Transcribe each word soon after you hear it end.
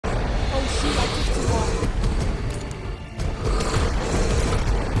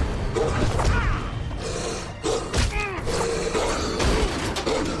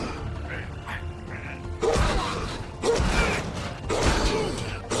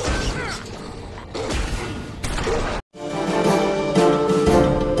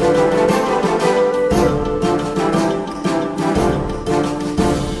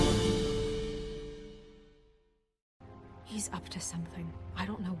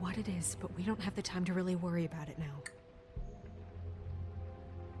what it is, but we don't have the time to really worry about it now.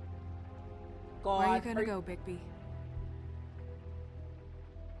 God, where are you gonna go, Bigby?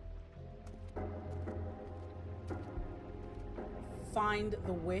 Find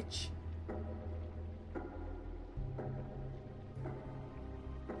the witch.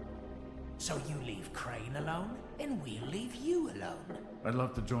 So you leave Crane alone, and we'll leave you alone. I'd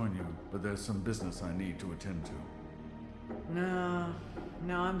love to join you, but there's some business I need to attend to. No,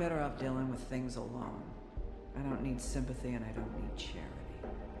 I'm better off dealing with things alone. I don't need sympathy and I don't need charity.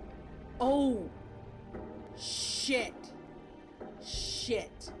 Oh, shit.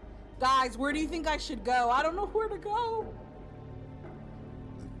 Shit. Guys, where do you think I should go? I don't know where to go.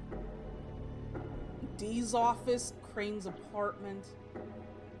 Dee's office, Crane's apartment.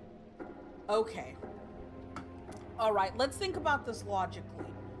 Okay. All right, let's think about this logically.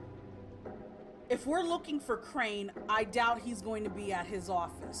 If we're looking for Crane, I doubt he's going to be at his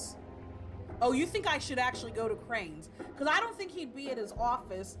office. Oh, you think I should actually go to Crane's? Because I don't think he'd be at his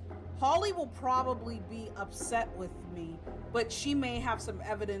office. Holly will probably be upset with me, but she may have some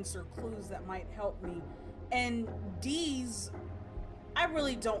evidence or clues that might help me. And Dee's, I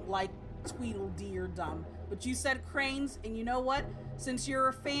really don't like Tweedledee or Dumb. But you said Crane's, and you know what? Since you're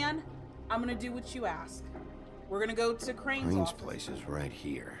a fan, I'm gonna do what you ask. We're gonna go to Crane's office. Place is right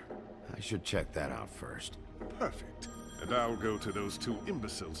here. I should check that out first. Perfect. And I'll go to those two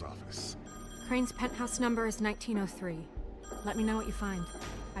imbeciles' office. Crane's penthouse number is 1903. Let me know what you find.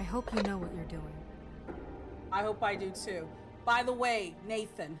 I hope you know what you're doing. I hope I do too. By the way,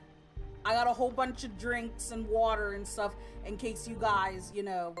 Nathan, I got a whole bunch of drinks and water and stuff in case you guys, you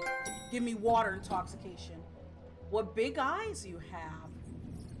know, give me water intoxication. What big eyes you have.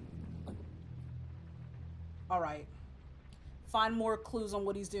 All right. Find more clues on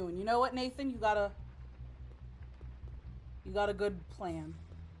what he's doing. You know what, Nathan? You got a good plan.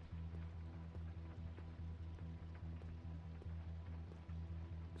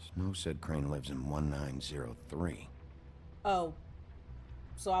 Snow said Crane lives in 1903. Oh.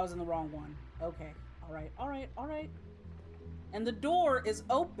 So I was in the wrong one. Okay. All right. And the door is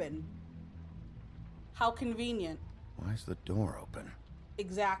open. How convenient. Why is the door open?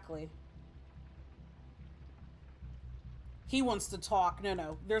 Exactly. He wants to talk.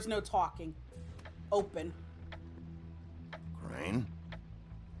 No. There's no talking. Open. Crane?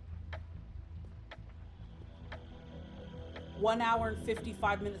 1 hour and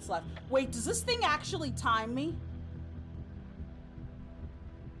 55 minutes left. Wait, does this thing actually time me?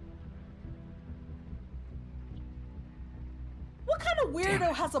 What kind of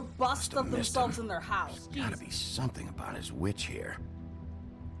weirdo has a bust of themselves in their house? There's gotta be something about his witch here.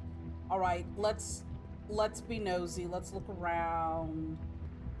 All right, let's be nosy. Let's look around.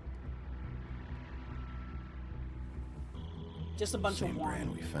 Just a bunch of wine. Same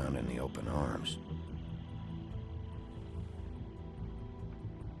brand we found in the open arms.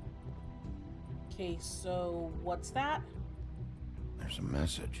 Okay, so what's that? There's a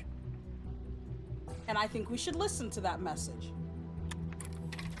message. And I think we should listen to that message.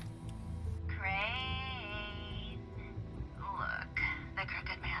 Crane. Look, the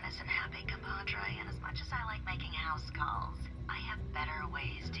crooked man isn't happy, compadre, and as much as I like making house calls, I have better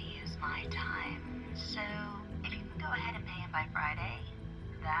ways to use my time. So, if you can go ahead and pay him by Friday,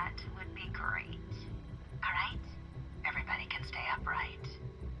 that would be great. Alright? Everybody can stay upright.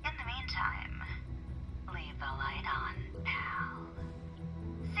 In the meantime, leave the light on, pal.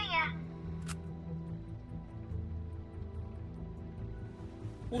 See ya!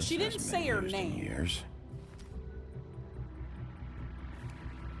 Well, she didn't say her name.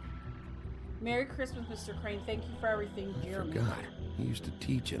 Merry Christmas, Mr. Crane. Thank you for everything, Jeremy. I forgot. He used to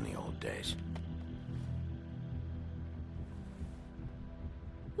teach in the old days.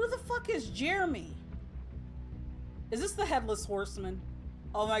 Who the fuck is Jeremy? Is this the Headless Horseman?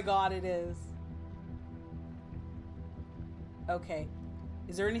 Oh my god, it is. Okay.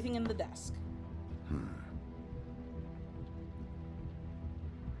 Is there anything in the desk?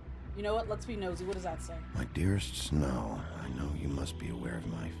 You know what? Let's be nosy. What does that say? My dearest Snow, I know you must be aware of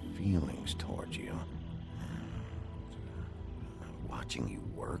my feelings towards you. Watching you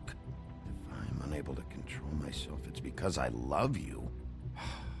work, if I'm unable to control myself, it's because I love you.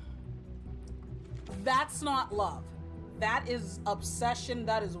 That's not love. That is obsession.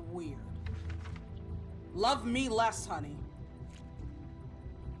 That is weird. Love me less, honey.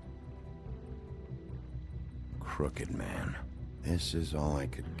 Crooked man. This is all I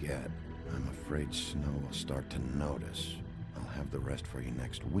could get. I'm afraid Snow will start to notice. I'll have the rest for you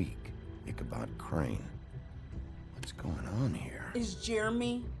next week. Ichabod Crane. What's going on here? Is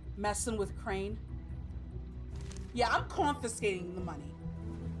Jeremy messing with Crane? Yeah, I'm confiscating the money.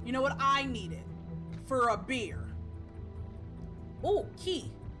 You know what? I need it for a beer. Oh, key.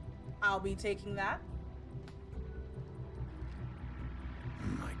 I'll be taking that.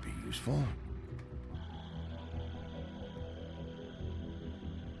 Might be useful.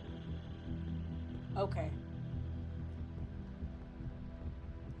 Okay.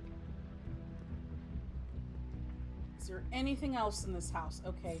 Is there anything else in this house?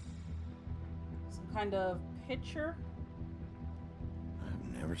 Okay. Some kind of picture?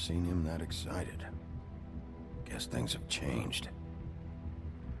 I've never seen him that excited. Guess things have changed.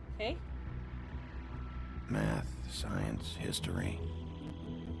 Okay. Math, science, history.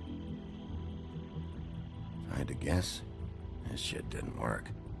 If I had to guess, this shit didn't work.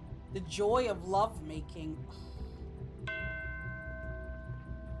 The joy of lovemaking.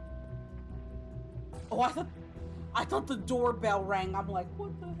 Oh, I thought the doorbell rang. I'm like,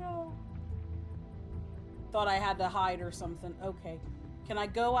 what the hell? Thought I had to hide or something. Okay. Can I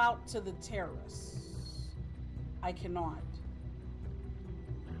go out to the terrace? I cannot.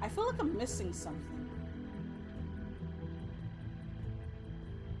 I feel like I'm missing something.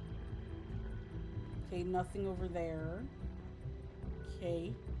 Okay, nothing over there.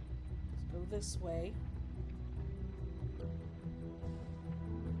 Okay. Let's go this way.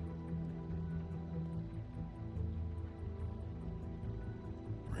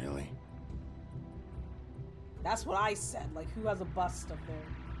 Really? That's what I said. Like, who has a bust up there?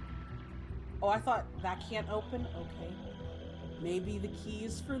 Oh, I thought that can't open? Okay. Maybe the key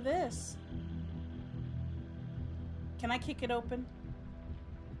is for this. Can I kick it open?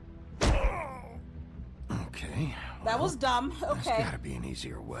 Okay. That was dumb. There's Okay. gotta be an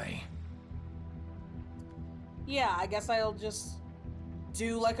easier way. Yeah, I guess I'll just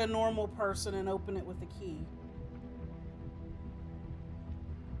do like a normal person and open it with a key.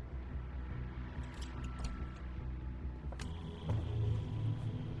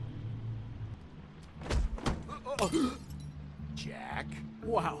 Jack?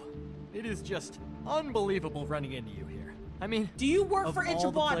 Wow, it is just unbelievable running into you here. I mean, Do you work of for all the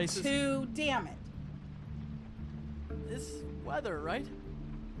Ichabod places- too? Damn it. this weather, right?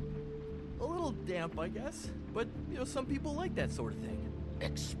 A little damp, I guess. But, you know, some people like that sort of thing.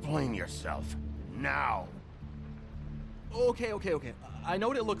 Explain yourself. Now. Okay. I know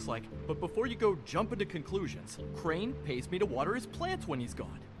what it looks like, but before you go jumping to conclusions, Crane pays me to water his plants when he's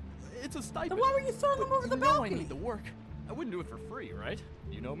gone. It's a stipend. Then why were you throwing them But over the you know balcony? I need the work. I wouldn't do it for free, right?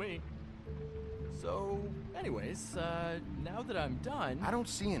 You know me. So, anyways, now that I'm done... I don't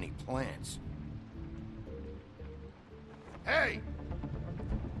see any plants. Hey!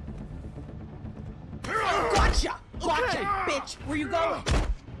 Gotcha! Gotcha, Okay. bitch! Where you going?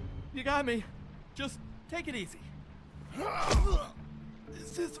 You got me. Just take it easy.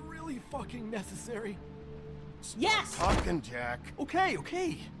 Is this really fucking necessary? Yes! Talking, Jack.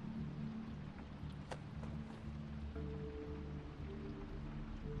 Okay.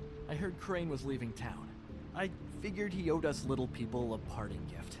 I heard Crane was leaving town. I figured he owed us little people a parting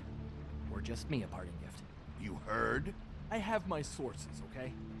gift. Or just me a parting gift. You heard? I have my sources,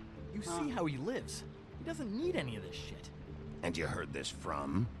 okay? You see how he lives. He doesn't need any of this shit. And you heard this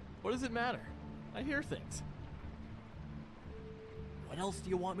from? What does it matter? I hear things. What else do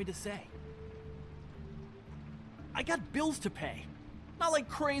you want me to say? I got bills to pay. Not like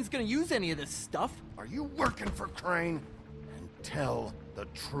Crane's gonna use any of this stuff. Are you working for Crane? And tell the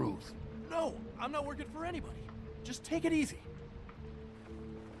truth. No, I'm not working for anybody. Just take it easy.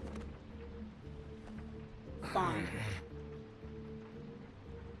 Fine.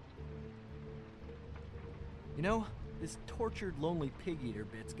 You know, this tortured, lonely pig-eater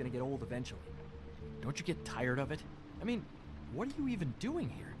bit's gonna get old eventually. Don't you get tired of it? I mean, what are you even doing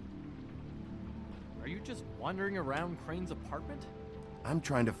here? Are you just wandering around Crane's apartment? I'm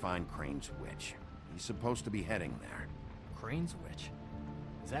trying to find Crane's witch. He's supposed to be heading there. Crane's witch?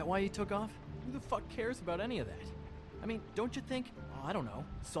 Is that why you took off? Who the fuck cares about any of that? I mean, don't you think, I don't know,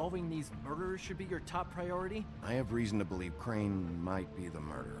 solving these murders should be your top priority? I have reason to believe Crane might be the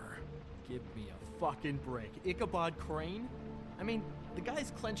murderer. Give me a fucking break. Ichabod Crane? I mean, the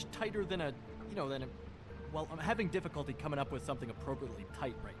guy's clenched tighter than a, well, I'm having difficulty coming up with something appropriately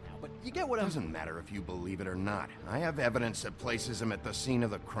tight right now, but you get what I'm... Doesn't matter if you believe it or not. I have evidence that places him at the scene of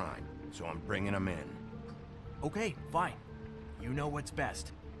the crime, so I'm bringing him in. Okay, fine. You know what's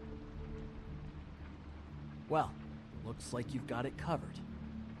best. Well, looks like you've got it covered.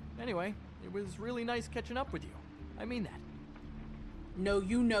 Anyway, it was really nice catching up with you. I mean that. No,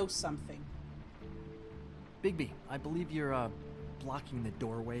 you know something. Bigby, I believe you're, blocking the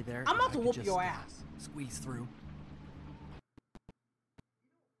doorway there. I'm If about I to could whoop just, your ass. Squeeze through.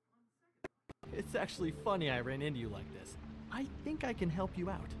 It's actually funny I ran into you like this. I think I can help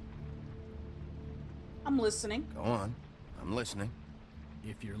you out. I'm listening. Go on. I'm listening.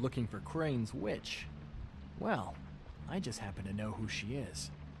 If you're looking for Crane's witch, well, I just happen to know who she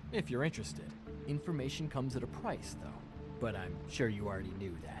is. If you're interested. Information comes at a price, though. But I'm sure you already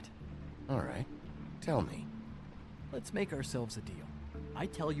knew that. All right. Tell me. Let's make ourselves a deal. I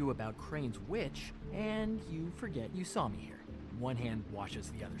tell you about Crane's witch, and you forget you saw me here. One hand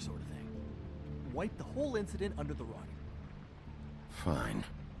washes the other sort of thing. Wipe the whole incident under the rug. Fine.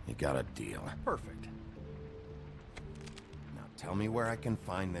 You got a deal. Perfect. Now tell me where I can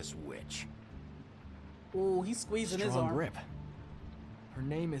find this witch. Ooh, he's squeezing his Strong arm. grip. Her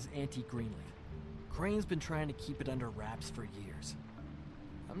name is Auntie Greenleaf. Crane's been trying to keep it under wraps for years.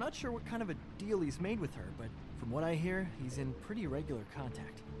 I'm not sure what kind of a deal he's made with her, but from what I hear, he's in pretty regular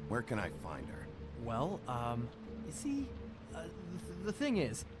contact. Where can I find her? Well, you see, the thing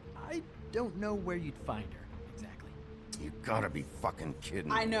is, I don't know where you'd find her, exactly. You gotta be fucking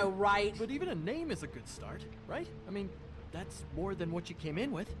kidding I me. know, right? But even a name is a good start, right? I mean, that's more than what you came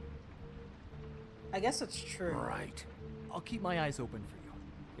in with. I guess it's true. Right. I'll keep my eyes open for you.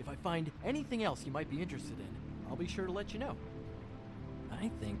 If I find anything else you might be interested in, I'll be sure to let you know. I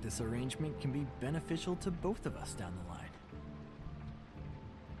think this arrangement can be beneficial to both of us down the line.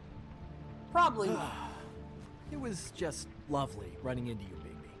 Probably not. It was just lovely running into you,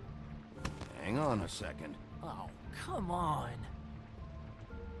 Bigby. Hang on a second. Oh, come on.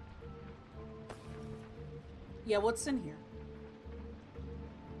 Yeah, what's in here?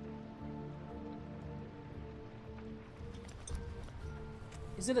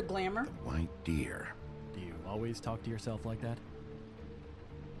 Is it a glamour? White deer. Do you always talk to yourself like that?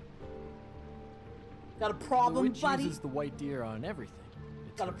 Got a problem, The witch buddy? uses the white deer on everything.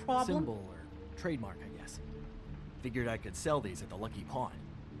 It's Got a her problem? symbol or trademark, I guess. Figured I could sell these at the Lucky Pawn.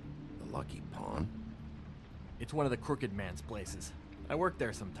 The Lucky Pawn? It's one of the crooked man's places. I work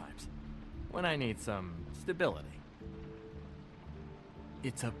there sometimes. When I need some stability.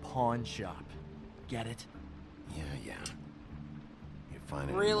 It's a pawn shop. Get it? Yeah. You find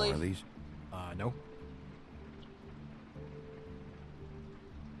any Really? more of these? No.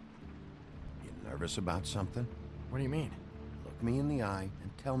 You nervous about something? What do you mean? Look me in the eye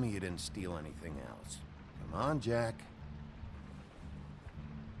and tell me you didn't steal anything else. Come on, Jack.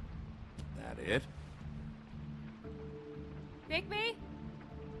 That it? Bigby?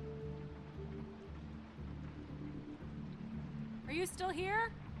 Are you still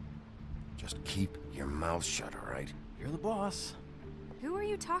here? Just keep your mouth shut, all right? You're the boss. Who are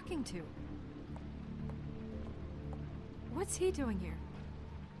you talking to? What's he doing here?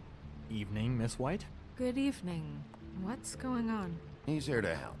 Evening, Miss White. Good evening. What's going on? He's here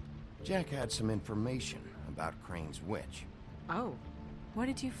to help. Jack had some information about Crane's witch. Oh. What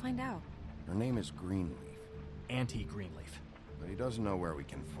did you find out? Her name is Greenleaf, Auntie Greenleaf. but he doesn't know where we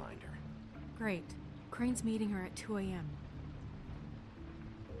can find her. Great. Crane's meeting her at 2 a.m.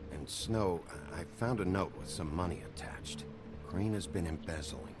 And Snow, I found a note with some money attached. Crane has been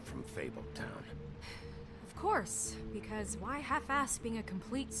embezzling from Fabletown. Of course, because why half-ass being a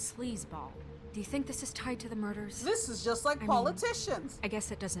complete sleazeball? Do you think this is tied to the murders? This is just like I mean, politicians. I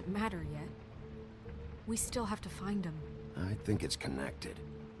guess it doesn't matter yet. We still have to find him. I think it's connected.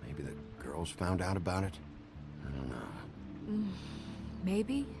 Maybe the girls found out about it? I don't know.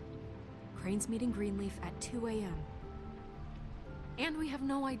 Maybe? Crane's meeting Greenleaf at 2 a.m. And we have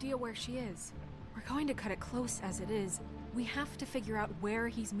no idea where she is. We're going to cut it close as it is. We have to figure out where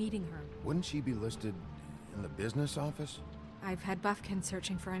he's meeting her. Wouldn't she be listed in the business office? I've had Buffkin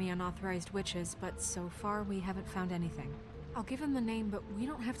searching for any unauthorized witches, but so far we haven't found anything. I'll give him the name, but we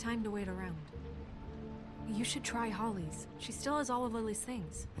don't have time to wait around. You should try Holly's. She still has all of Lily's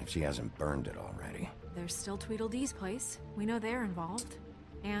things. If she hasn't burned it already. There's still Tweedledee's place. We know they're involved.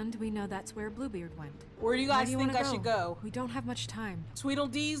 And we know that's where Bluebeard went. Where do you guys Where think wanna I should go? We don't have much time.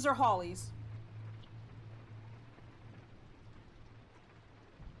 Tweedledee's or Holly's?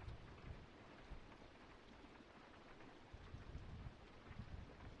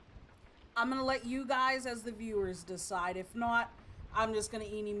 I'm gonna let you guys as the viewers decide. If not, I'm just gonna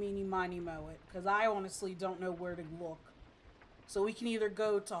eeny, meeny, miny, moe it. Because I honestly don't know where to look. So we can either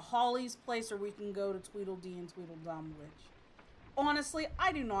go to Holly's place or we can go to Tweedledee and Tweedledum, which... honestly,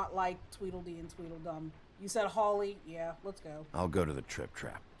 I do not like Tweedledee and Tweedledum. You said Holly? Yeah, let's go. I'll go to the Trip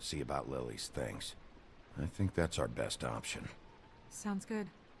Trap, see about Lily's things. I think that's our best option. Sounds good.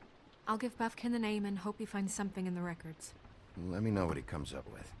 I'll give Buffkin the name and hope he finds something in the records. Let me know what he comes up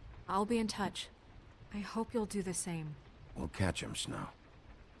with. I'll be in touch. I hope you'll do the same. We'll catch him, Snow.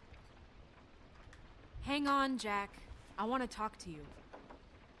 Hang on, Jack. I want to talk to you.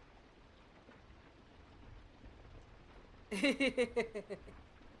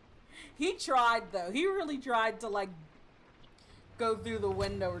 He tried, though. He really tried to, like, go through the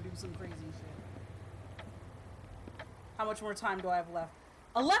window or do some crazy shit. How much more time do I have left?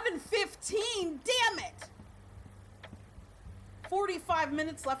 11:15! Damn it! 45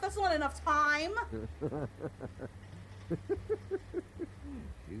 minutes left. That's not enough time.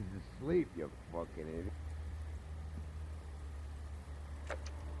 He's asleep, you fucking idiot.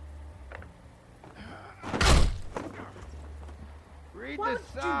 Read Why the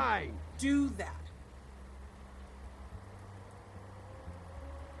would sign. you do that?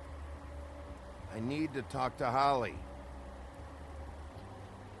 I need to talk to Holly.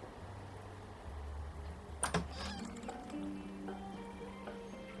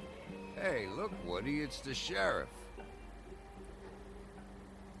 Hey, look, Woody, it's the sheriff.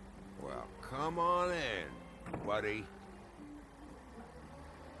 Well, come on in, buddy.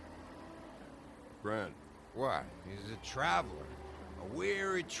 Brent. What? He's a traveler. A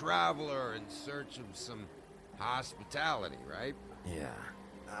weary traveler in search of some hospitality, right? Yeah,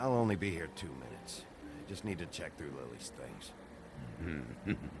 I'll only be here 2 minutes. I just need to check through Lily's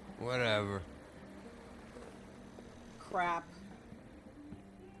things. Whatever. Crap.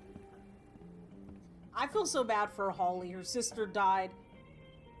 I feel so bad for Holly. Her sister died.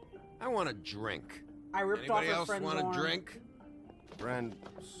 I want a drink. I ripped Anybody off her else friend's want arm. a drink? Brent,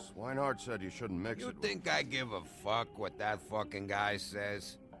 Swinehart said you shouldn't mix You it think I give a fuck what that fucking guy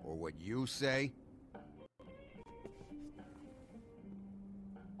says? Or what you say?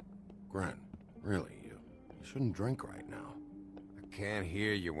 Brent, really, you shouldn't drink right now. I can't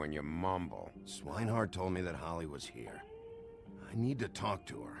hear you when you mumble. Swinehart told me that Holly was here. I need to talk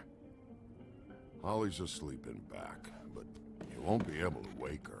to her. Holly's asleep in back, but you won't be able to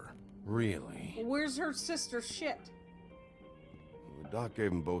wake her. Really? Where's her sister's shit? The doc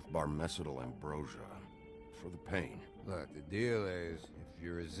gave them both barmecidal ambrosia for the pain. Look, the deal is, if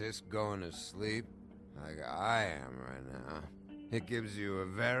you resist going to sleep, like I am right now, it gives you a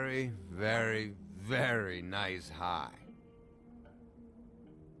very, very, very nice high.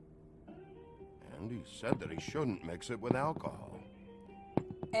 And he said that he shouldn't mix it with alcohol.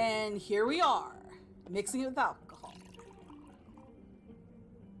 And here we are, mixing it with alcohol.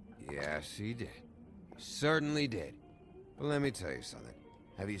 Yes, he did. He certainly did. But let me tell you something.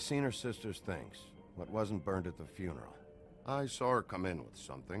 Have you seen her sister's things? What wasn't burned at the funeral? I saw her come in with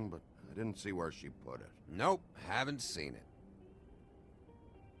something, but I didn't see where she put it. Nope, haven't seen it.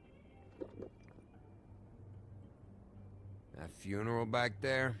 That funeral back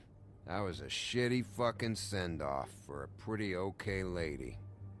there, that was a shitty fucking send-off for a pretty okay lady.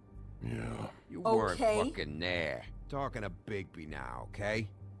 Yeah. You weren't Okay. fucking there. Talking to Bigby now, okay?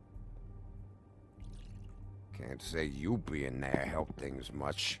 Can't say you being there helped things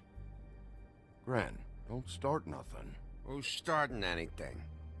much. Gran, don't start nothing. Who's starting anything?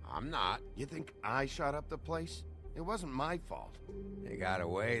 I'm not. You think I shot up the place? It wasn't my fault. They got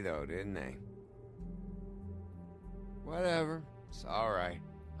away though, didn't they? Whatever. It's alright.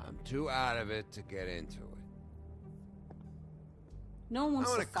 I'm too out of it to get into it. No one I wants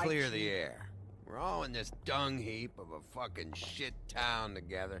want to to fight clear you. the air. We're all in this dung heap of a fucking shit town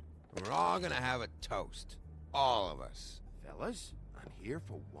together. And we're all gonna have a toast. All of us. Fellas, I'm here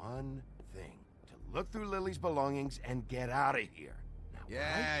for one thing. To look through Lily's belongings and get out of here. Now,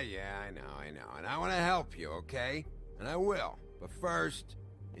 Yeah, I know. And I want to help you, okay? And I will. But first,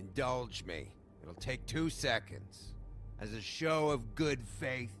 indulge me. It'll take 2 seconds. As a show of good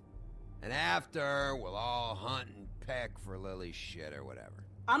faith. And after, we'll all hunt and peck for Lily's shit or whatever.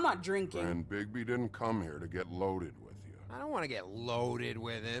 I'm not drinking. And Bigby didn't come here to get loaded with you. I don't want to get loaded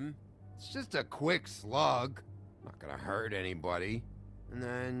with him. It's just a quick slug. Not gonna hurt anybody. And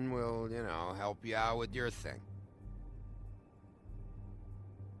then we'll, help you out with your thing.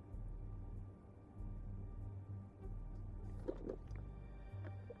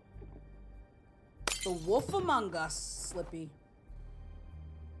 The wolf among us, Slippy.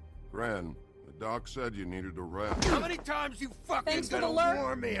 Gran, the doc said you needed a rest. How many times you fucking Thanks for gonna the alert.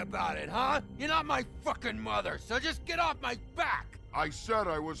 warn me about it, huh? You're not my fucking mother, so just get off my back! I said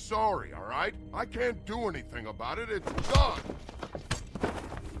I was sorry, all right? I can't do anything about it. It's done.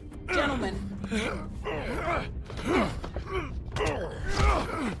 Gentlemen.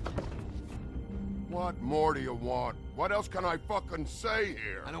 What more do you want? What else can I fucking say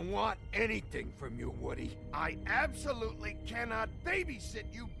here? I don't want anything from you, Woody. I absolutely cannot babysit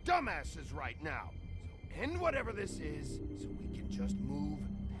you dumbasses right now. So end whatever this is, so we can just move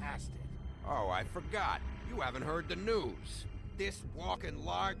past it. Oh, I forgot. You haven't heard the news. This walking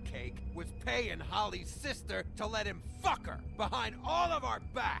lard cake was paying Holly's sister to let him fuck her behind all of our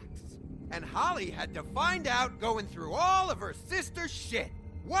backs. And Holly had to find out going through all of her sister's shit.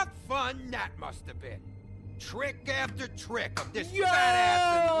 What fun that must have been. Trick after trick of this fat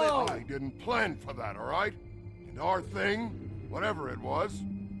ass and Lily. I didn't plan for that, all right? And our thing, whatever it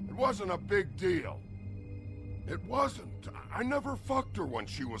wasn't a big deal. It wasn't. I never fucked her when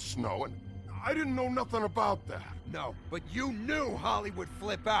she was snowing. I didn't know nothing about that. No, but you knew Holly would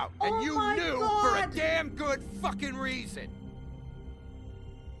flip out. And Oh you my knew God. for a damn good fucking reason.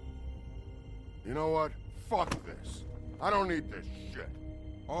 You know what? Fuck this. I don't need this shit.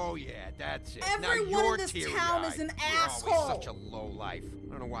 Oh yeah, that's it. Everyone now you're in this teary-eyed. town is an You're asshole. always such a lowlife.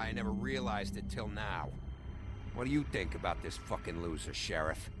 I don't know why I never realized it till now. What do you think about this fucking loser,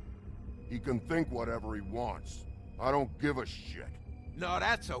 Sheriff? He can think whatever he wants. I don't give a shit. No,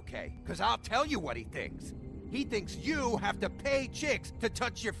 that's okay, because I'll tell you what he thinks. He thinks you have to pay chicks to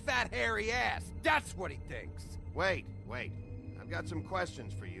touch your fat, hairy ass. That's what he thinks. Wait. I've got some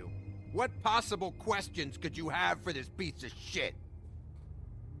questions for you. What possible questions could you have for this piece of shit?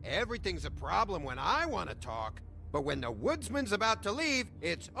 Everything's a problem when I want to talk, but when the woodsman's about to leave,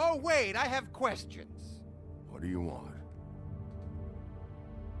 it's, oh wait, I have questions. What do you want?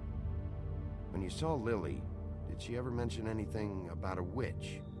 When you saw Lily, did she ever mention anything about a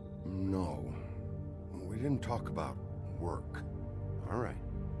witch? No. We didn't talk about work. All right.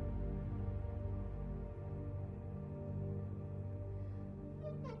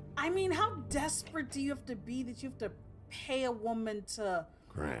 I mean, how desperate do you have to be that you have to pay a woman to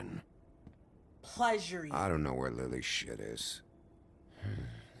Gren, pleasure you? I don't know where Lily's shit is.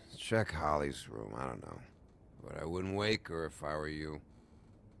 Check Holly's room, I don't know. But I wouldn't wake her if I were you.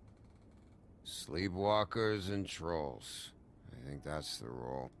 Sleepwalkers and trolls. I think that's the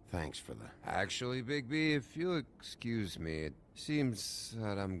rule. Thanks for the... Actually, Bigby, if you'll excuse me, it seems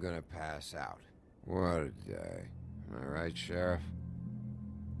that I'm gonna pass out. What a day. Am I right, Sheriff?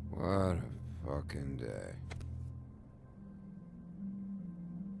 What a fucking day.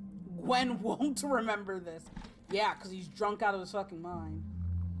 Gwen won't remember this. Yeah, because he's drunk out of his fucking mind.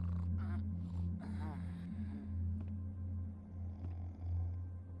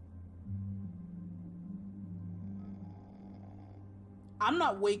 I'm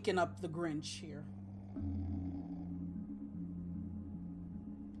not waking up the Grinch here.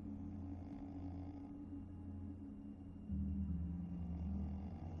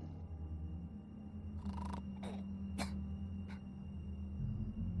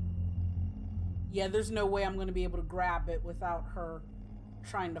 Yeah, there's no way I'm going to be able to grab it without her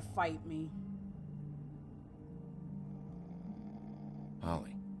trying to fight me.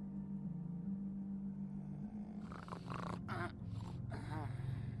 Holly.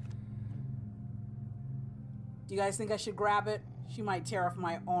 Do you guys think I should grab it? She might tear off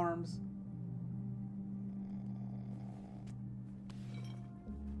my arms.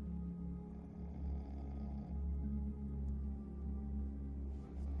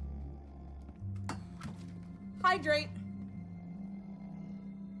 Hydrate.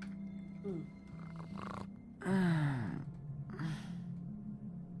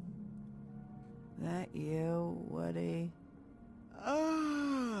 That you, Woody?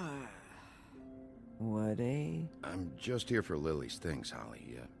 Woody? I'm just here for Lily's things,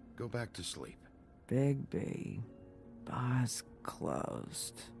 Holly. Go back to sleep. Bigby. Bar's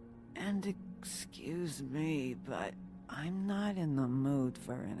closed. And excuse me, but I'm not in the mood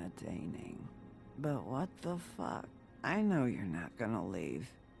for entertaining. But what the fuck? I know you're not gonna leave.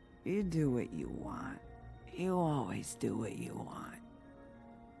 You do what you want. You always do what you want.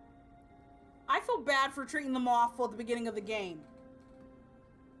 I feel bad for treating them awful at the beginning of the game.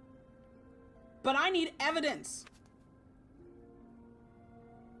 But I need evidence.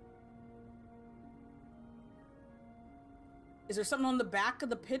 Is there something on the back of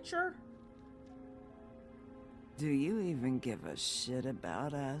the picture? Do you even give a shit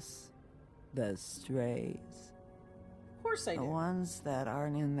about us? The strays? Of course I do. The ones that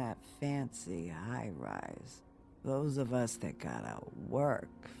aren't in that fancy high-rise. Those of us that gotta work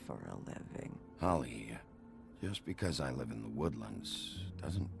for a living. Holly, just because I live in the woodlands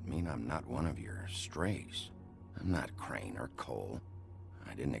doesn't mean I'm not one of your strays. I'm not Crane or Cole.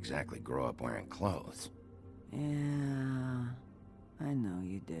 I didn't exactly grow up wearing clothes. Yeah, I know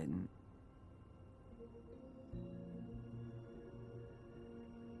you didn't.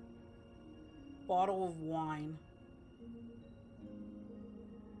 Bottle of wine.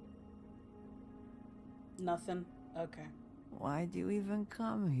 Nothing? Okay. Why'd you even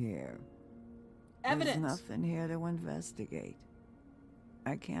come here? Evidence. There's nothing here to investigate.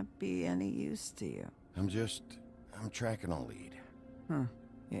 I can't be any use to you. I'm tracking a lead. Huh.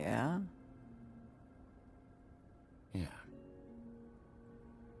 Yeah? Yeah.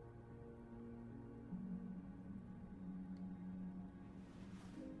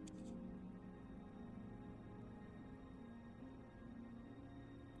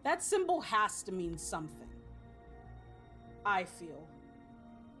 That symbol has to mean something. I feel.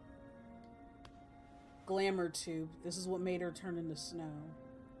 Glamour tube. This is what made her turn into snow.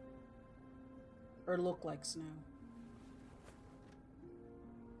 Or look like snow.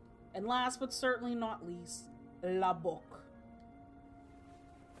 And last but certainly not least, La Boque.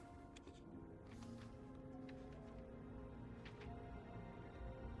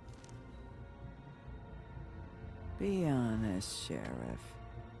 Be honest, Sheriff.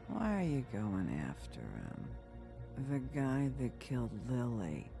 Why are you going after him? The guy that killed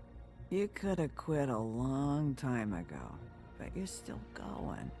Lily. You could have quit a long time ago, but you're still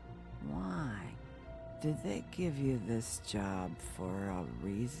going. Why? Did they give you this job for a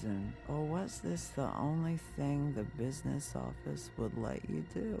reason? Or was this the only thing the business office would let you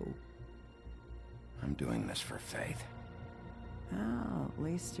do? I'm doing this for Faith. Oh, at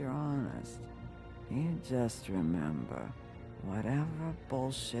least you're honest. You just remember, whatever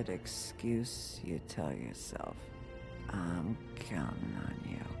bullshit excuse you tell yourself, I'm counting on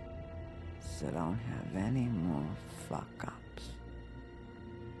you. So don't have any more fuck-ups.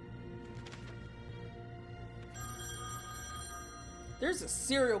 There's a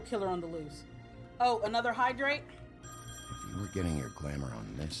serial killer on the loose. Oh, another hydrate? If you were getting your glamour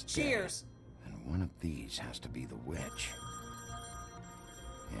on this day, cheers. then one of these has to be the witch.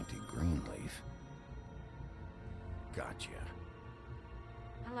 Auntie Greenleaf. Gotcha.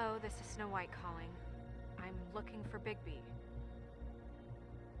 Hello, this is Snow White calling. I'm looking for Bigby.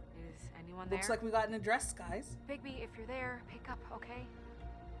 Is anyone there? Looks like we got an address, guys. Bigby, if you're there, pick up, okay?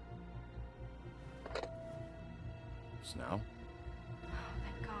 Snow? Oh,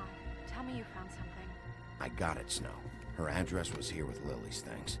 thank God. Tell me you found something. I got it, Snow. Her address was here with Lily's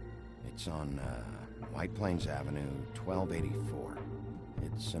things. It's on, White Plains Avenue, 1284.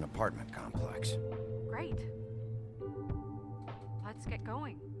 It's an apartment complex. Great. Let's get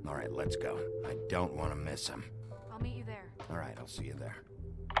going. All right, let's go. I don't want to miss him. I'll meet you there. All right, I'll see you there.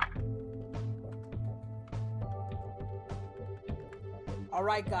 All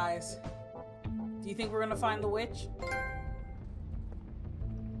right, guys. Do you think we're gonna find the witch?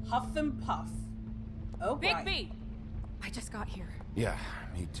 Huff and puff. Oh, Bigby! I just got here. Yeah,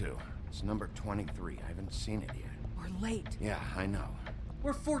 me too. It's number 23. I haven't seen it yet. We're late. Yeah, I know.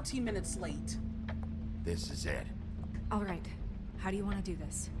 We're 14 minutes late. This is it. All right. How do you want to do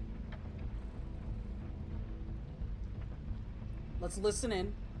this? Let's listen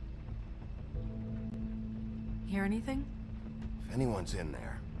in. Hear anything? If anyone's in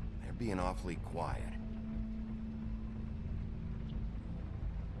there, they're being awfully quiet.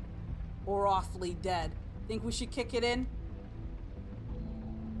 Or awfully dead. Think we should kick it in?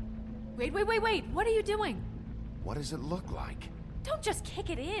 Wait. What are you doing? What does it look like? Don't just kick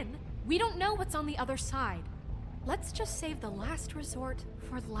it in. We don't know what's on the other side. Let's just save the last resort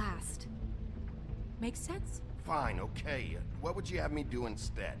for last. Make sense? Fine, okay. What would you have me do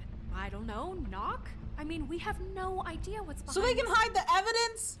instead? I don't know. Knock? I mean, we have no idea what's behind So they can hide the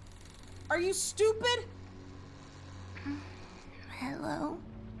evidence? Are you stupid? Hello?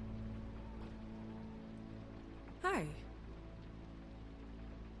 Hi.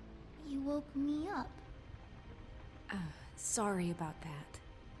 You woke me up. Sorry about that.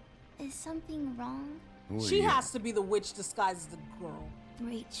 Is something wrong? She has to be the witch disguised as the girl.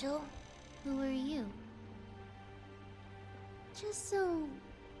 Rachel, who are you? Just so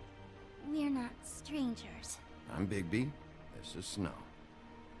we're not strangers. I'm Bigby. This is Snow.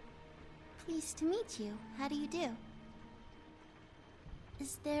 Pleased to meet you. How do you do?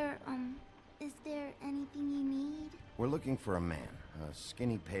 Is there anything you need? We're looking for a man. A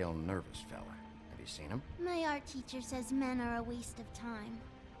skinny, pale, nervous fella. Have you seen him? My art teacher says men are a waste of time.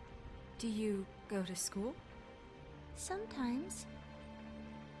 Do you go to school? Sometimes.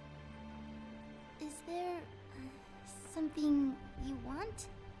 Is there something you want?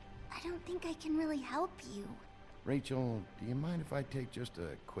 I don't think I can really help you. Rachel, do you mind if I take just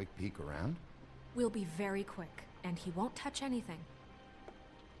a quick peek around? We'll be very quick, and he won't touch anything.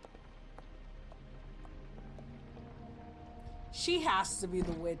 She has to be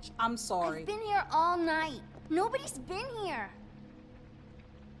the witch. I'm sorry. I've been here all night. Nobody's been here.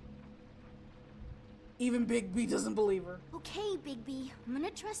 Even Bigby doesn't believe her. Okay, Bigby. I'm gonna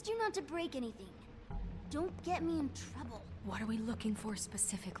trust you not to break anything. Don't get me in trouble. What are we looking for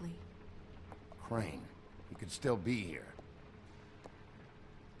specifically? Crane. He could still be here.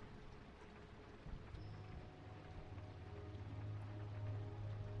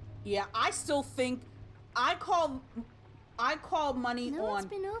 Yeah, I still think I call money No on. one's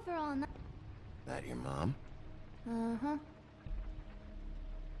been over all night. That your mom? Uh-huh.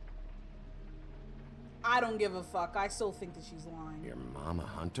 I don't give a fuck. I still think that she's lying. Your mom a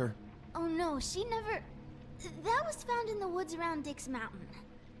hunter? Oh no, she never... That was found in the woods around Dick's Mountain,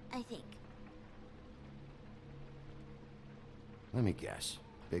 I think. Let me guess.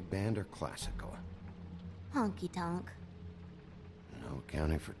 Big band or classical? Honky tonk. No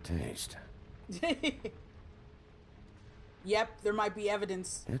accounting for taste. Yep, there might be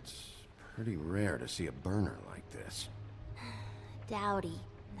evidence. It's pretty rare to see a burner like this. Dowdy.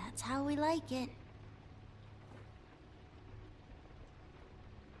 That's how we like it.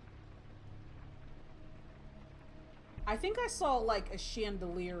 I think I saw like a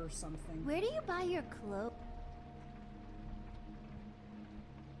chandelier or something. Where do you buy your clothes?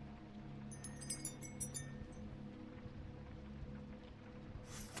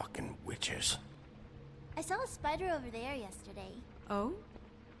 Fucking witches. I saw a spider over there yesterday. Oh?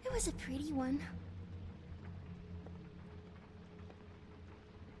 It was a pretty one.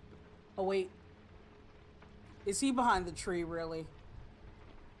 Oh wait. Is he behind the tree, really?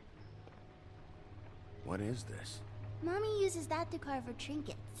 What is this? Mommy uses that to carve her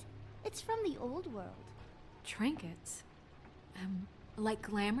trinkets. It's from the old world. Trinkets? Like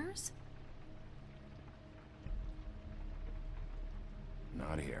glamours?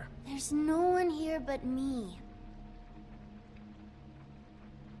 Not here. There's no one here but me.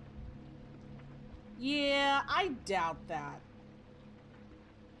 Yeah, I doubt that.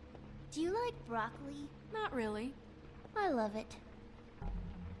 Do you like broccoli? Not really. I love it.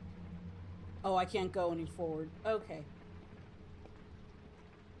 Oh, I can't go any forward. Okay.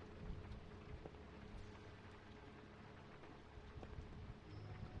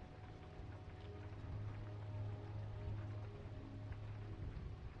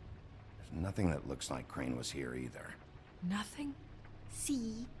 There's nothing that looks like Crane was here either. Nothing?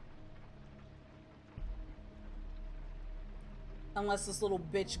 See? Unless this little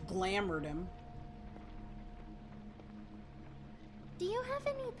bitch glamored him. Do you have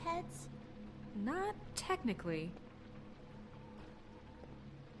any pets? Not technically.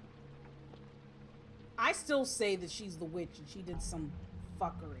 I still say that she's the witch and she did some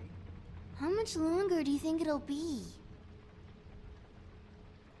fuckery. How much longer do you think it'll be?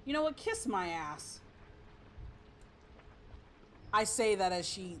 You know what? Kiss my ass. I say that as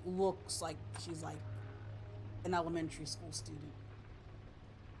she looks like she's like an elementary school student.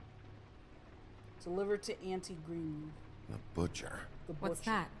 Delivered to Auntie Greenleaf. The butcher. The What's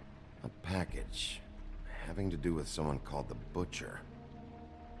butcher. that? A package having to do with someone called the Butcher.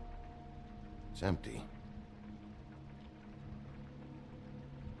 It's empty.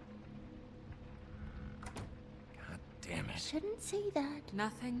 God damn it. Shouldn't say that.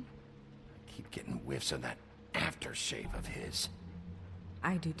 Nothing? I keep getting whiffs of that aftershave of his.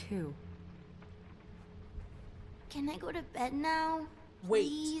 I do too. Can I go to bed now? Wait.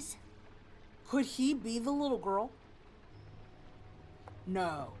 Please? Could he be the little girl?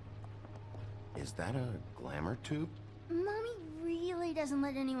 No. Is that a glamour tube? Mommy really doesn't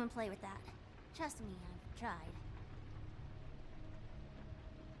let anyone play with that. Trust me, I've tried.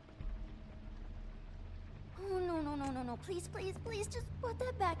 Oh, no. Please, just put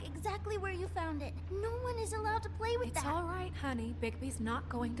that back exactly where you found it. No one is allowed to play with It's that. all right, honey. Bigby's not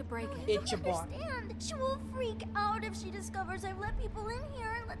going to break it. You It's your don't boy. understand. She will freak out if she discovers I've let people in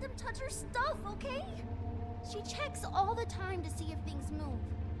here and let them touch her stuff, okay? She checks all the time to see if things move.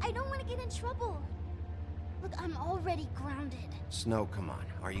 I don't want to get in trouble. Look, I'm already grounded. Snow, come on.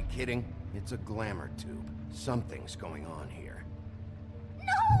 Are you kidding? It's a glamour tube. Something's going on here.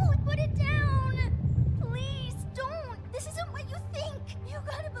 No! Put it down! Please, don't! This isn't what you think! You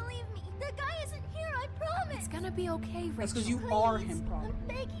gotta believe me. That guy isn't here, I promise! It's gonna be okay, Rachel. That's because you Please, are him, probably. I'm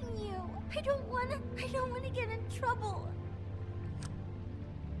begging you. I don't wanna get in trouble.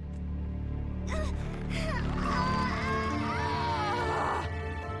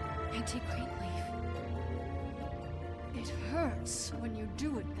 Auntie Greenleaf. It hurts when you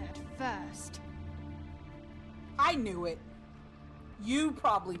do it that fast. I knew it. You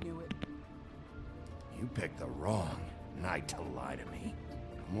probably knew it. You picked the wrong night to lie to me.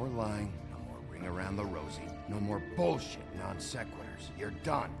 No more lying, no more ring around the rosy, no more bullshit non sequiturs. You're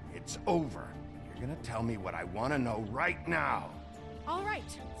done. It's over. You're gonna tell me what I want to know right now. All right,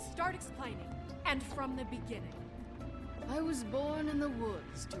 start explaining. And from the beginning. I was born in the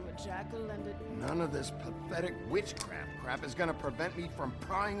woods to a jackal and a... None of this pathetic witchcraft crap is gonna prevent me from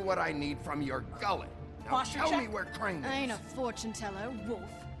prying what I need from your gullet. Now Posture tell me check. where Crane is. I ain't a fortune teller, Wolf.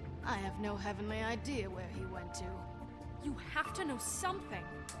 I have no heavenly idea where he went to. You have to know something.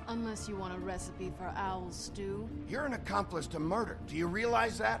 Unless you want a recipe for owl stew. You're an accomplice to murder. Do you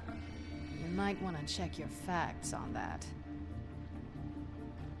realize that? You might want to check your facts on that.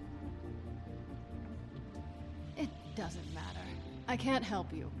 Doesn't matter. I can't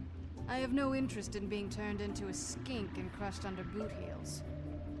help you. I have no interest in being turned into a skink and crushed under boot heels.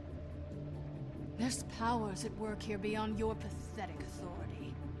 There's powers at work here beyond your pathetic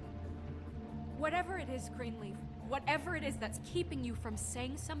authority. Whatever it is, Greenleaf, whatever it is that's keeping you from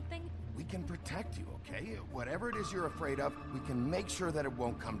saying something, We can protect you, okay? Whatever it is you're afraid of, we can make sure that it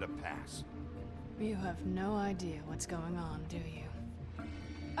won't come to pass. You have no idea what's going on, do you?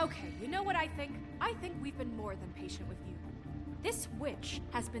 okay, you know what I think? I think we've been more than patient with you. This witch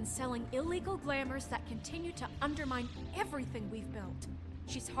has been selling illegal glamours that continue to undermine everything we've built.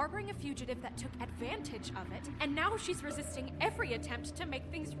 She's harboring a fugitive that took advantage of it, and now she's resisting every attempt to make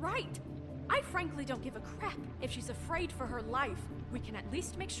things right. I frankly don't give a crap if she's afraid for her life. We can at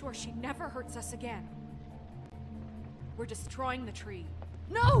least make sure she never hurts us again. We're destroying the tree.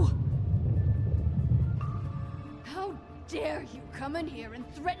 No! How dare you come in here and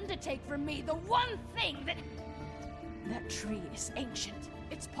threaten to take from me the one thing that... That tree is ancient.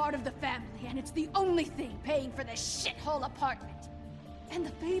 It's part of the family, and it's the only thing paying for this shithole apartment. And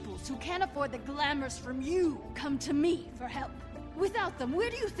the Fables, who can't afford the glamours from you, come to me for help. Without them, where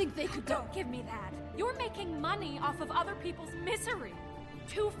do you think they could go? Don't give me that. You're making money off of other people's misery.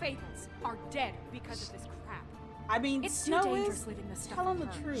 2 Fables are dead because of this crap. I mean, it's too Snow dangerous is leaving this stuff telling the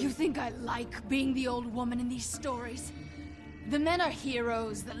with her. truth. You think I like being the old woman in these stories? The men are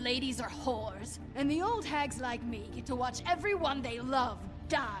heroes, the ladies are whores, and the old hags like me get to watch everyone they love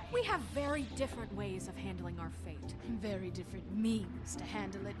die. We have very different ways of handling our fate. And very different means to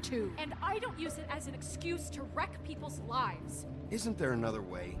handle it too. And I don't use it as an excuse to wreck people's lives. Isn't there another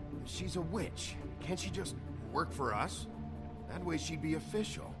way? She's a witch. Can't she just work for us? That way she'd be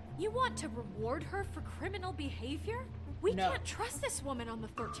official. You want to reward her for criminal behavior? We No. can't trust this woman on the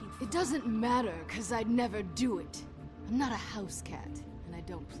 13th floor. It doesn't matter, because I'd never do it. I'm not a house cat, and I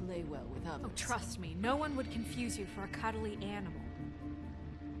don't play well with others. Oh, trust me, no one would confuse you for a cuddly animal.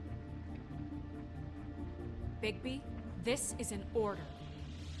 Bigby, this is an order.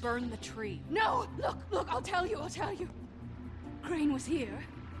 Burn the tree. No! Look, I'll tell you. Crane was here.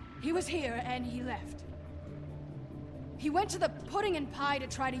 He was here, and he left. He went to the pudding and pie to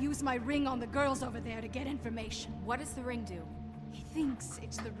try to use my ring on the girls over there to get information. What does the ring do? He thinks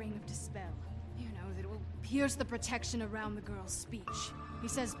it's the ring of dispel. You know, that it will pierce the protection around the girls' speech. He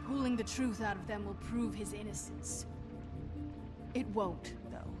says pulling the truth out of them will prove his innocence. It won't,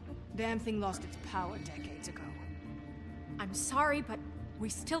 though. Damn thing lost its power decades ago. I'm sorry, but we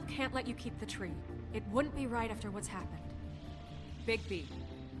still can't let you keep the tree. It wouldn't be right after what's happened. Bigby.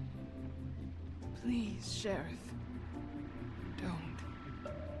 Please, Sheriff. Don't.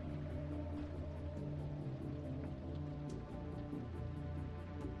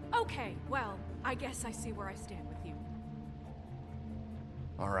 Okay, well, I guess I see where I stand with you.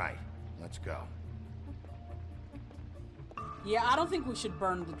 All right, let's go. Yeah, I don't think we should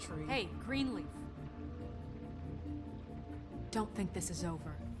burn the tree. Hey, Greenleaf. Don't think this is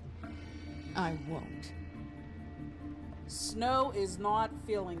over. I won't. Snow is not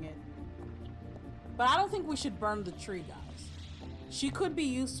feeling it. But I don't think we should burn the tree, guys. She could be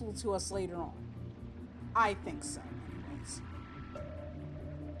useful to us later on. I think so, anyways.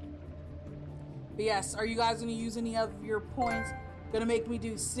 But yes, are you guys going to use any of your points? Gonna make me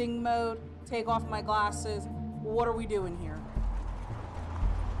do sing mode? Take off my glasses? What are we doing here?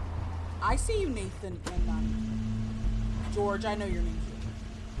 I see you, Nathan, and George. I know your name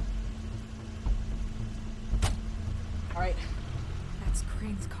too. Alright. That's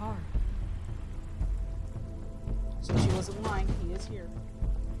Crane's car. So she wasn't lying. He is here.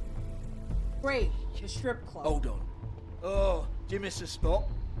 Great. The strip club. Hold on. Oh, do you miss the spot?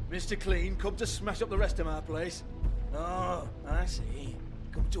 Mr. Clean, come to smash up the rest of my place. Oh, I see.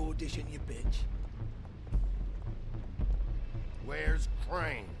 Come to audition, you bitch. Where's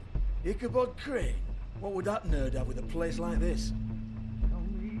Crane? Ichabod Crane? What would that nerd have with a place like this? Tell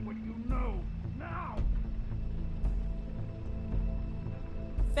me what you know, now!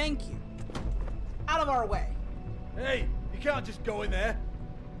 Thank you. Out of our way. Hey, you can't just go in there.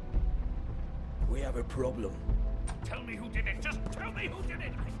 We have a problem. Tell me who did it. Just tell me who did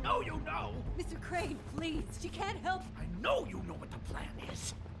it. I know you know. Mr. Crane, please. She can't help. I know you know what the plan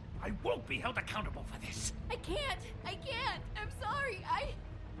is. I won't be held accountable for this. I can't. I'm sorry.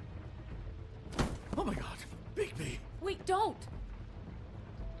 Oh my god, Bigby. Wait, don't.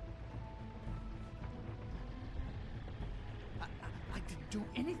 I didn't do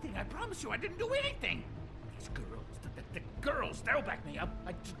anything. I promise you, I didn't do anything. These girls, the girls, they'll back me up.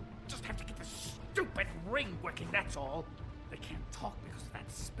 I just have to get this stupid ring working, that's all. They can't talk because of that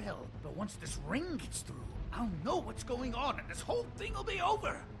spell, but once this ring gets through, I'll know what's going on and this whole thing will be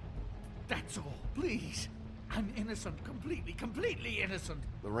over. That's all, please. I'm innocent. Completely innocent.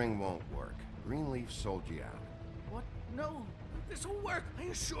 The ring won't work. Greenleaf sold you out. What? No. This will work. I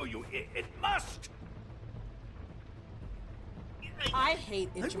assure you, it must. I hate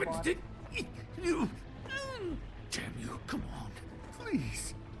Ichabod. You... Damn you, come on.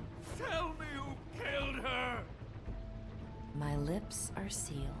 Please. Tell me who killed her. My lips are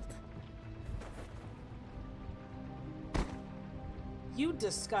sealed. You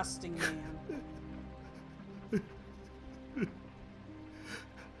disgusting man.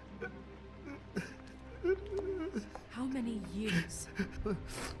 How many years?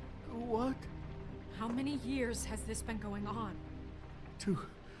 What? How many years has this been going on? Too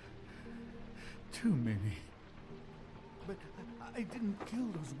many. But I didn't kill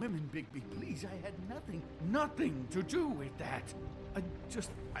those women, Bigby. Please, I had nothing to do with that.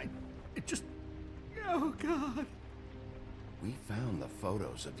 It just... Oh, God. We found the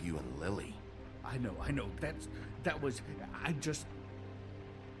photos of you and Lily. I know. That was... I just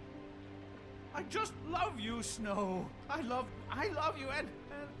love you, Snow. I love you, and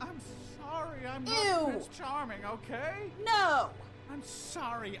I'm sorry I'm not Prince Charming, okay? No! I'm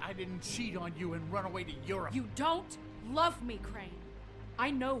sorry I didn't cheat on you and run away to Europe. You don't love me, Crane.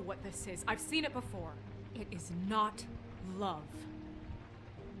 I know what this is. I've seen it before. It is not love.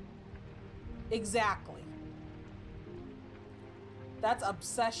 Exactly. That's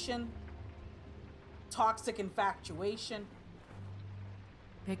obsession, toxic infatuation.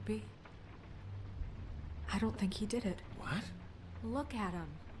 Bigby, I don't think he did it. What? Look at him.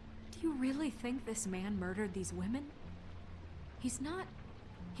 Do you really think this man murdered these women?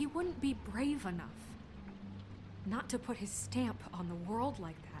 He wouldn't be brave enough. Not to put his stamp on the world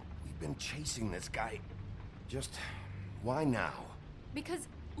like that. We've been chasing this guy. Just, why now? Because,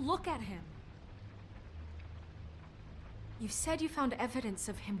 look at him. You said you found evidence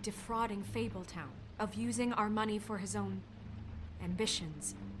of him defrauding Fabletown, of using our money for his own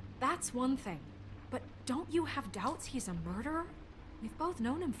ambitions. That's one thing. But don't you have doubts he's a murderer? We've both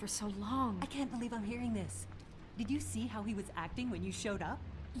known him for so long. I can't believe I'm hearing this. Did you see how he was acting when you showed up?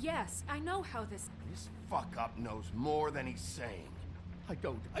 Yes, I know how this... This fuck-up knows more than he's saying. I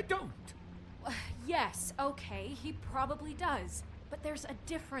don't. Yes, okay, he probably does. But there's a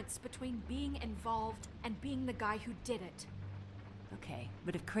difference between being involved and being the guy who did it. Okay,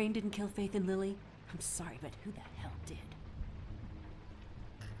 but if Crane didn't kill Faith and Lily, I'm sorry, but who the hell did?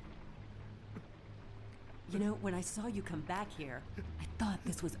 You know, when I saw you come back here, I thought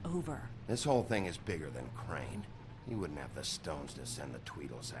this was over. This whole thing is bigger than Crane. He wouldn't have the stones to send the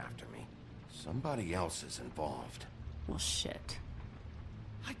Tweedles after me. Somebody else is involved. Well, shit.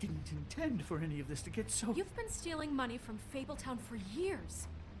 I didn't intend for any of this to get so... You've been stealing money from Fabletown for years,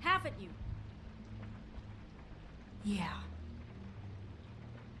 haven't you? Yeah.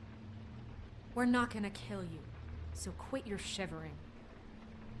 We're not gonna kill you, so quit your shivering.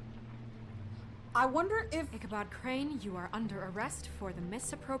 I wonder if... Ichabod Crane, you are under arrest for the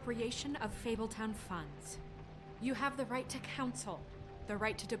misappropriation of Fabletown funds. You have the right to counsel, the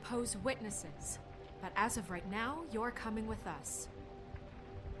right to depose witnesses, but as of right now, you're coming with us.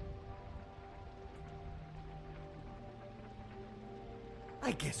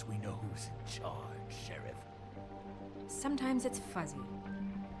 I guess we know who's in charge, Sheriff. Sometimes it's fuzzy.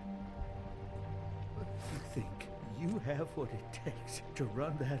 You think you have what it takes to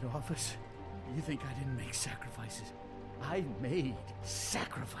run that office? You think I didn't make sacrifices? I made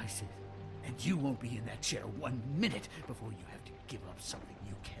sacrifices. And you won't be in that chair 1 minute before you have to give up something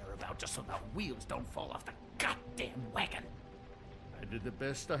you care about just so the wheels don't fall off the goddamn wagon. I did the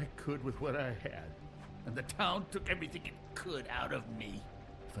best I could with what I had. And the town took everything it could out of me.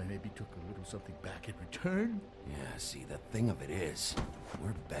 If I maybe took a little something back in return... Yeah, see, the thing of it is,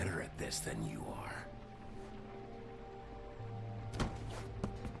 we're better at this than you are.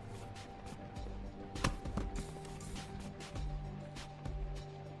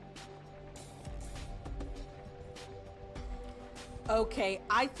 Okay,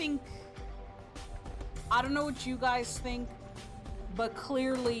 I don't know what you guys think, but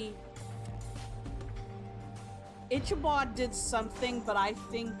clearly Ichabod did something, but I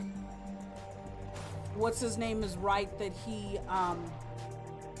think what's his name is right that he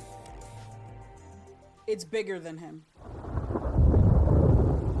it's bigger than him.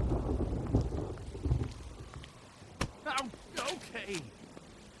 Oh, okay.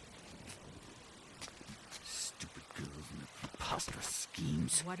 Stupid girls and their preposterous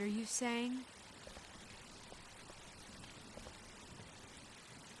schemes. What are you saying?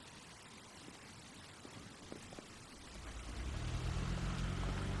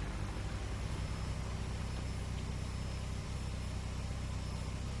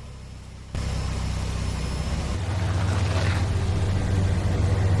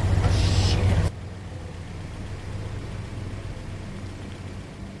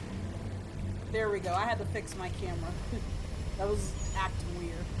 we go. I had to fix my camera. That was acting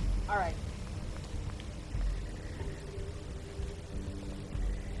weird. Alright.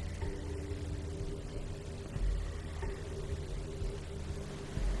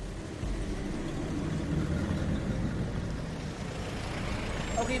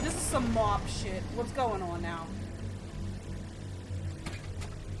 Okay, this is some mob shit. What's going on now?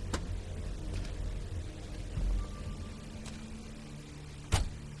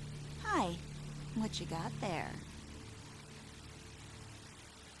 Hi. What you got there?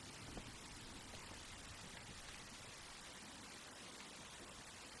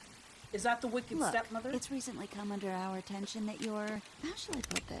 Is that the wicked Look, stepmother? it's recently come under our attention that you're, how shall I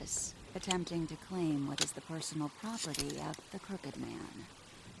put this, attempting to claim what is the personal property of the Crooked Man.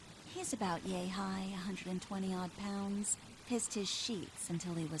 He's about yay high, 120 odd pounds. Pissed his sheets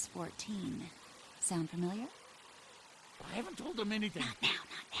until he was 14. Sound familiar? I haven't told him anything. Not now.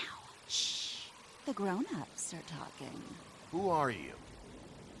 Shh. The grown-ups are talking. Who are you?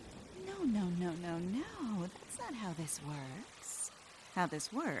 No. That's not how this works. How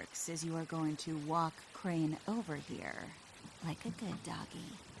this works is you are going to walk Crane over here. Like a good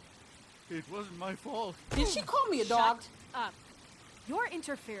doggy. It wasn't my fault. Did she call me a dog? Shut up. You're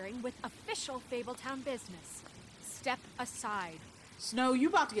interfering with official Fabletown business. Step aside. Snow, you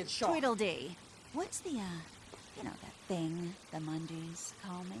about to get shot. Tweedledee. What's the, that thing the Mundies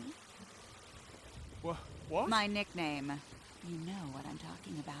call me? What? My nickname. You know what I'm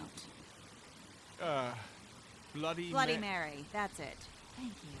talking about. Bloody Mary. That's it.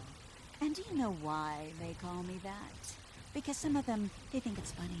 Thank you. And do you know why they call me that? Because some of them, they think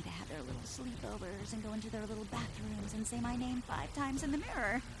it's funny to have their little sleepovers and go into their little bathrooms and say my name 5 times in the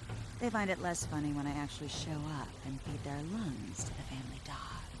mirror. They find it less funny when I actually show up and feed their lungs to the family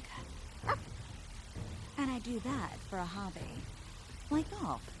dog. And I do that for a hobby. Like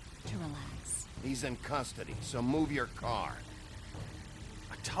golf, to relax. He's in custody, so move your car.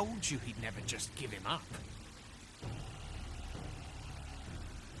 I told you he'd never just give him up.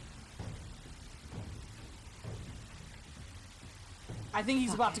 I think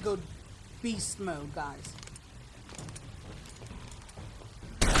he's about to go beast mode, guys.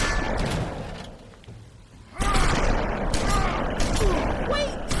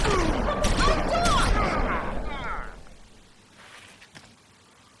 Wait! I'm done!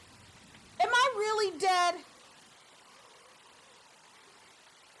 Am I really dead?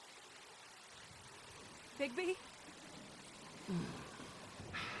 Bigby?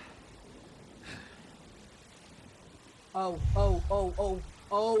 Oh,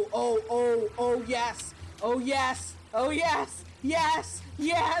 yes. Oh, yes. Oh, yes.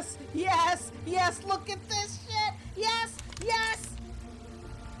 Yes. Look at this shit. Yes.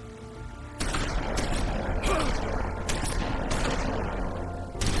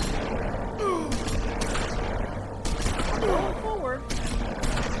 I'm going forward.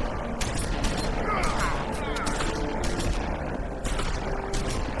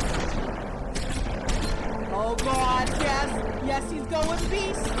 Oh, God. Yes, he's going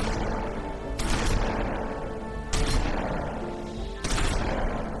beast.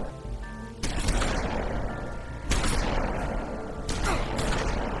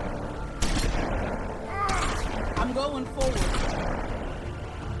 I'm going forward.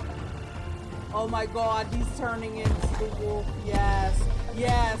 Oh my God, he's turning into the wolf. Yes,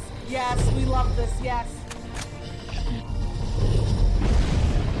 we love this, yes.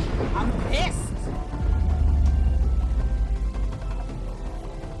 I'm pissed.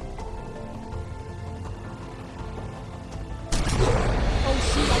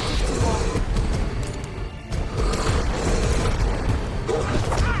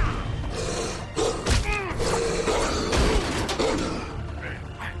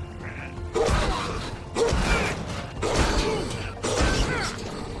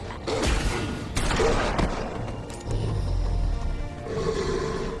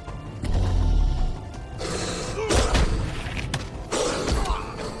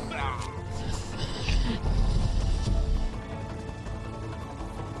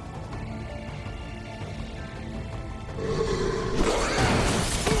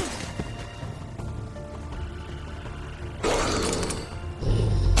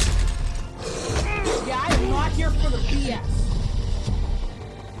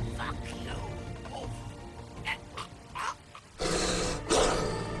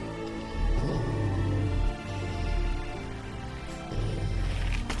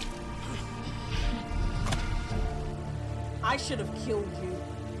 I should have killed you.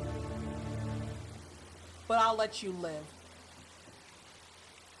 But I'll let you live.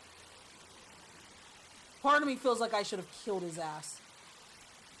 Part of me feels like I should have killed his ass.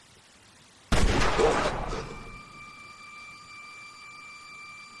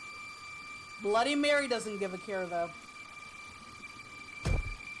 Bloody Mary doesn't give a care, though.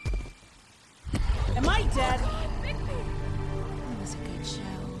 Am I dead? It was a good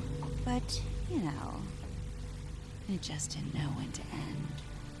show, but, you know, it just didn't know when to end.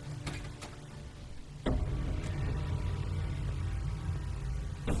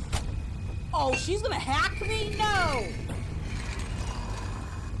 Oh, she's gonna hack me? No!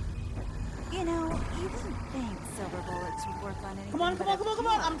 You know, you wouldn't think silver bullets would work on anything. Come on, come on, come on, come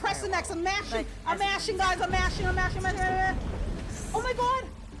on! I'm pressing X, I'm mashing! I'm mashing, guys, I'm mashing, I'm mashing, I'm mashing. Oh my god!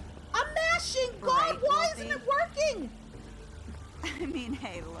 I'm mashing! God, why isn't it working? I mean,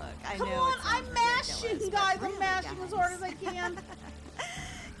 hey, look, I know. Come on, I'm mashing, guys, I'm mashing as hard as I can.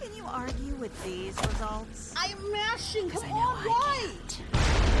 Can you argue with these results? I am mashing, come on, why?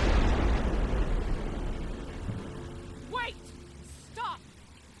 Wait! Stop!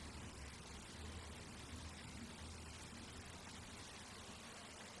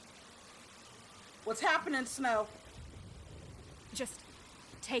 What's happening, Snow? Just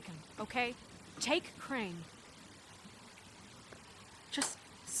take him, okay? Take Crane. Just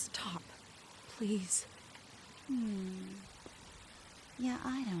stop, please. Yeah,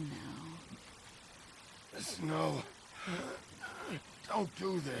 I don't know. Snow, don't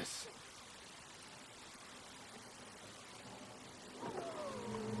do this.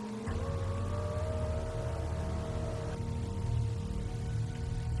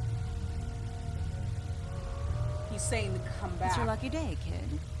 He's saying to come back. It's your lucky day,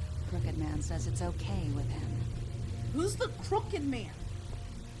 kid. Crooked Man says it's okay with him. Who's the Crooked Man?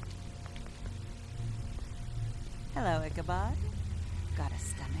 Hello, Ichabod. Got a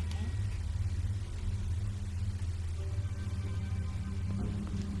stomachache?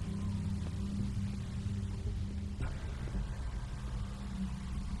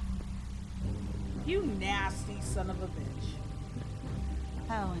 You nasty son of a bitch.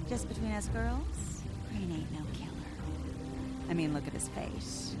 Oh, and just between us girls, Crane ain't no killer. I mean, look at his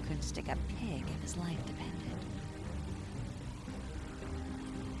face. Could stick a pig if his life depended.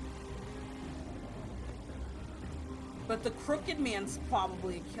 But the Crooked Man's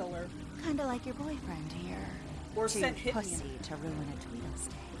probably a killer. Kinda like your boyfriend here. Or Too sent hitmen. pussy to ruin a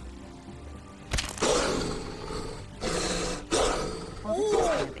Tweedlestay. Well, this is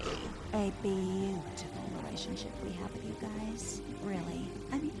gonna be a beautiful relationship we have with you guys. Really,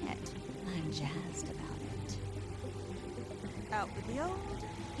 I mean it. I'm jazzed about it. Out with the old,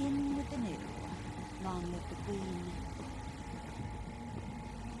 in with the new. Long live the queen.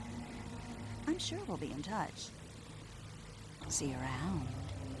 I'm sure we'll be in touch. See you around.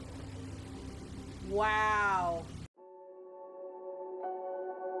 Wow.